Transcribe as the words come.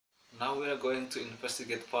Now we are going to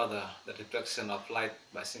investigate further the diffraction of light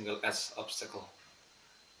by single-edge obstacle.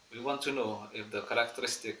 We want to know if the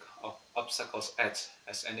characteristic of obstacle's edge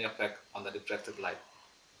has any effect on the diffracted light.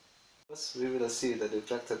 First, we will see the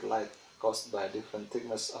diffracted light caused by different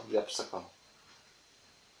thickness of the obstacle.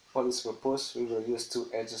 For this purpose, we will use two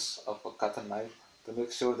edges of a cutting knife to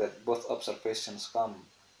make sure that both observations come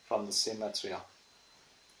from the same material.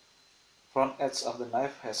 Front edge of the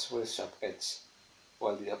knife has very sharp edge,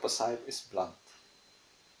 while the upper side is blunt.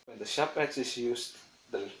 When the sharp edge is used,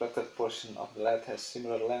 the reflected portion of the light has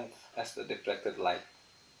similar length as the diffracted light.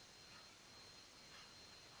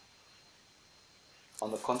 On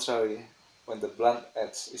the contrary, when the blunt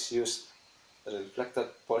edge is used, the reflected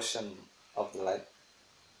portion of the light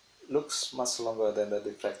looks much longer than the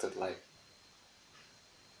diffracted light.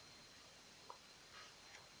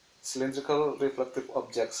 Cylindrical reflective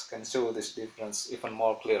objects can show this difference even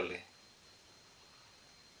more clearly.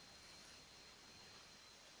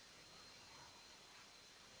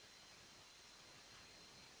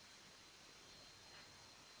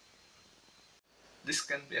 This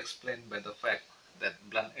can be explained by the fact that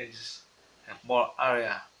blunt edges have more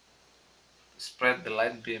area to spread the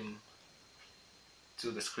light beam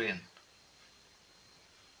to the screen.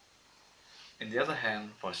 On the other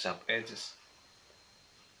hand, for sharp edges,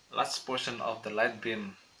 a large portion of the light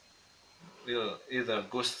beam will either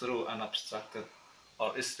goes through unobstructed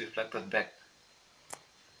or is reflected back,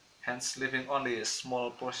 hence leaving only a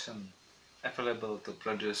small portion available to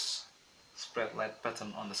produce spread light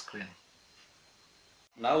pattern on the screen.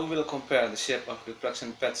 Now we will compare the shape of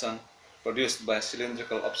diffraction pattern produced by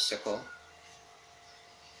cylindrical obstacle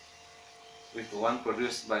with the one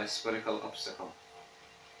produced by spherical obstacle.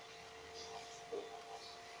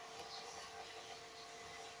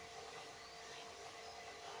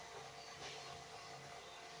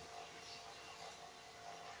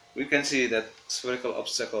 We can see that spherical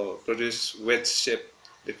obstacle produces wedge-shaped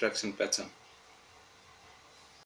diffraction pattern.